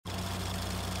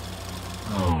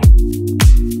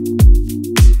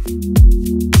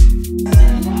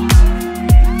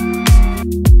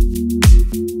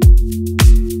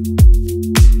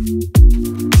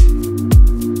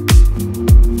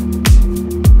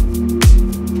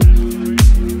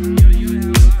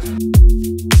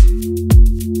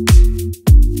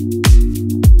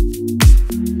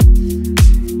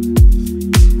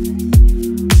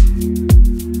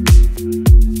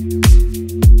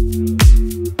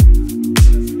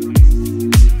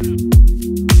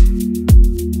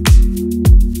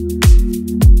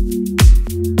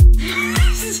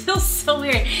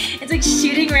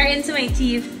my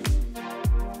teeth.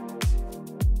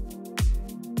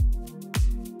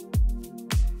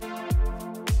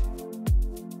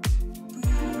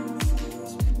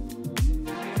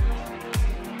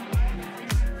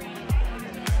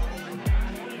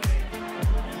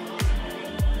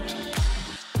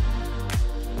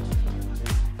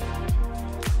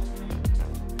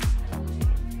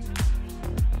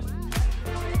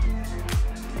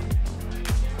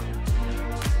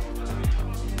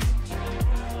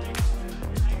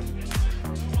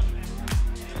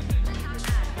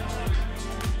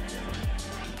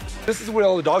 This is where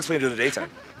all the dogs play during the daytime,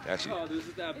 actually. Oh, this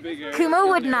is that big area. Kuma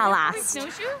would not last.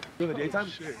 Snowshoe? During the daytime?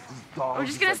 We're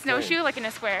just gonna snowshoe like in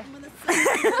a square.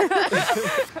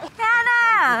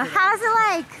 Hannah, how's it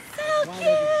like? So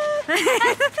cute!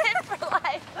 Aspen for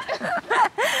life.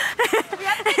 We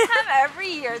have a good time every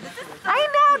year. This is I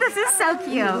know, this is so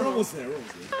cute. We're almost there,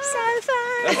 So fun.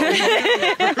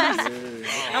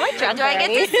 I'm like drunk. Do I get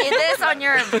to see this on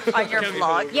your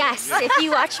vlog? Yes, if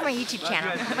you watch my YouTube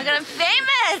channel. Oh my god, I'm famous!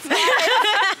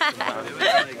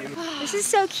 This is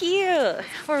so cute.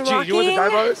 We're Gee, you want the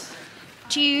dive walking bars?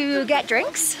 to get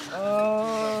drinks.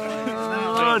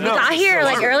 No. We got here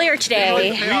like earlier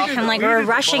today, and like we're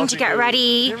rushing to get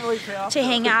ready to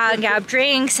hang out and grab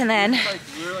drinks, and then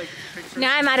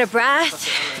now I'm out of breath.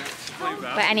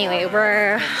 But anyway,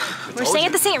 we're staying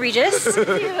at the St. Regis.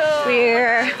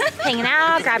 We're hanging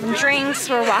out, grabbing drinks.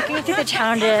 We're walking through the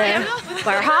town to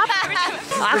bar hop.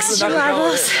 Oxygen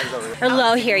levels are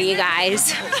low here, you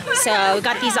guys. So we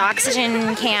got these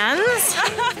oxygen cans,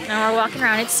 and we're walking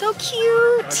around. It's so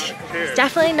cute. It's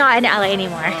definitely not in LA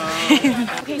anymore.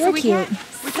 Okay, so we can't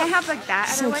have like that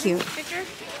at So our wedding cute. picture?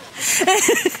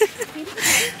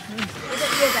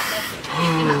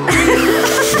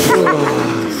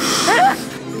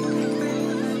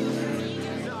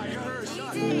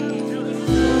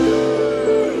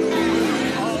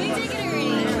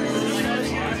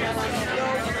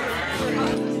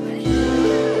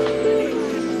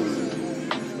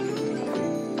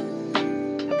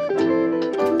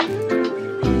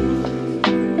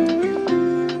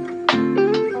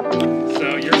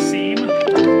 So your seam.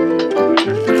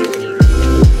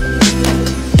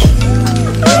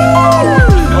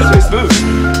 Oh, it's very smooth.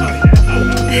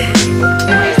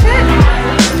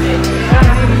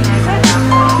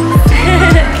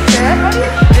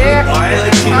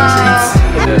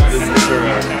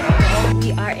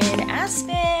 We are in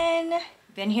Aspen.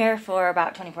 Been here for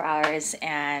about 24 hours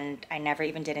and I never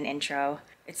even did an intro.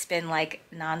 It's been like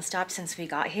nonstop since we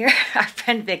got here. Our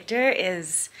friend Victor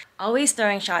is always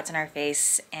throwing shots in our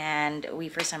face and we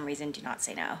for some reason do not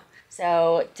say no.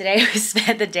 So today we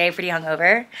spent the day pretty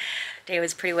hungover. Day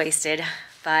was pretty wasted,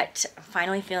 but I'm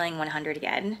finally feeling 100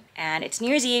 again. And it's New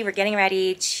Year's Eve, we're getting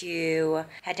ready to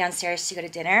head downstairs to go to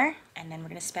dinner, and then we're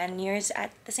gonna spend New Year's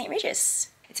at the St. Regis.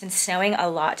 It's been snowing a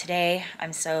lot today.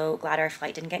 I'm so glad our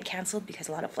flight didn't get canceled because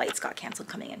a lot of flights got canceled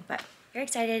coming in, but very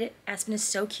excited. Aspen is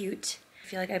so cute. I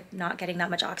feel like I'm not getting that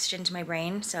much oxygen to my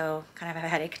brain, so kind of have a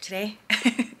headache today.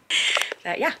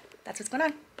 But yeah, that's what's going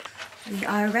on. We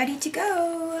are ready to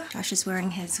go. Josh is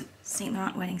wearing his St.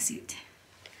 Laurent wedding suit.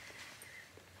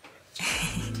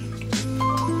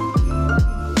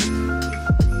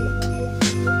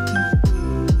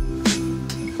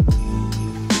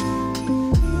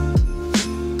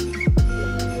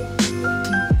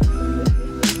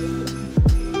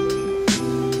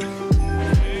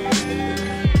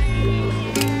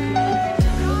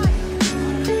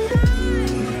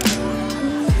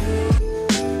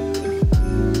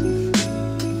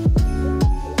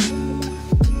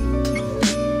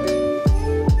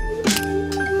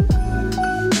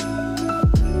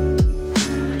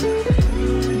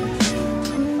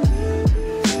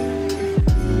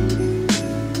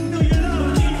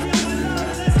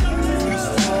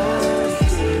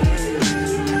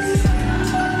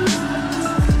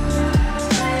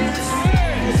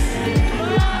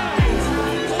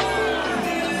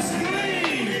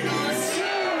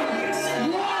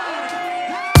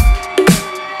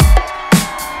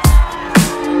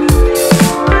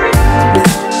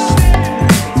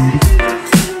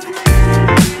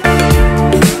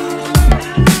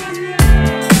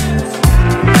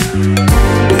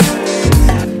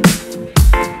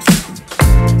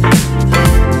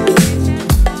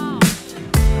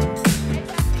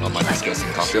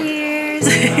 Cheers!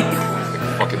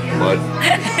 Fucking mud.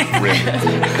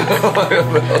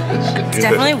 It's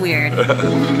definitely weird.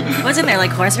 What's in there,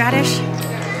 like horseradish?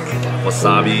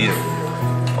 Wasabi.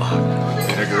 Fuck.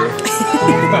 Vinegar.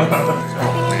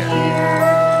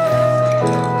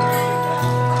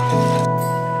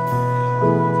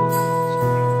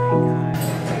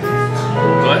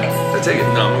 What? I take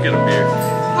it. No. We'll get a beer.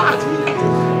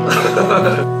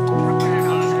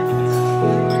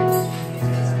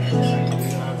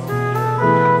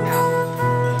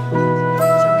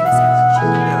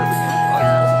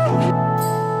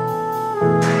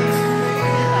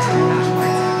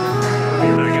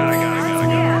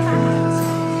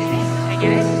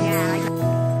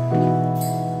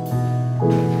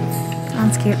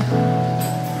 Sounds cute.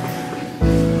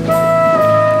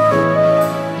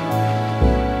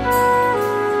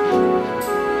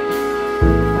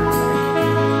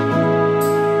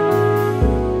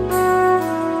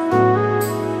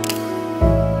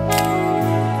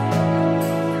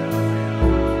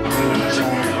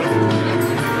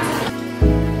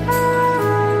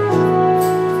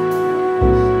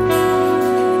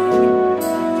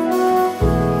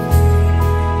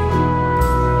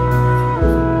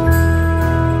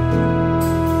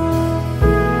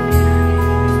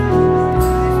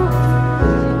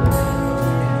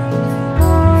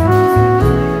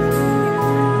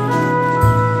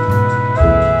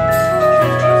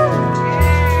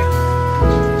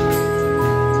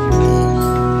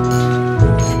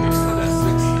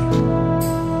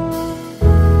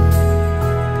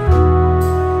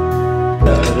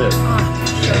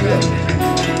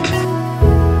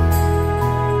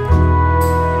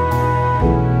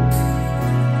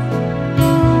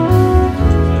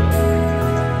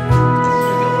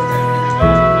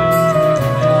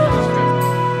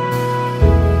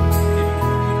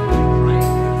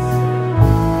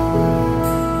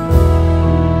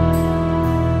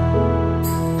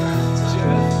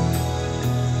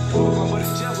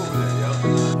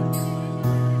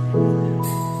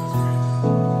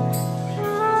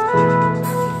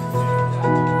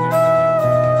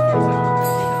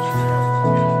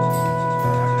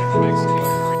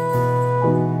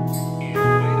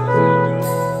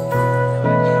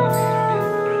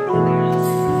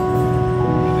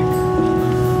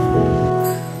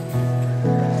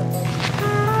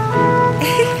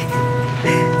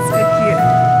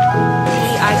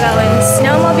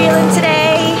 Snowmobiling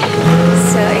today.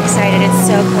 So excited, it's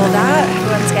so cold out.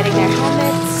 Everyone's getting their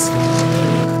helmets.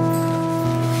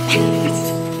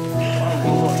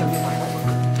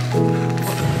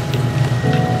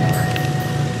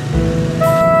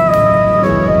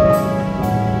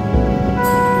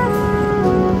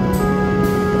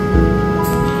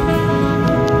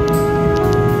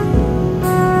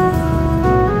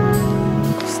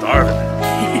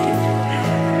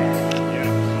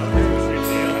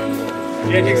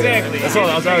 Yeah, exactly. That's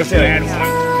what I was saying.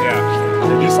 Yeah.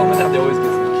 They do something that they always get.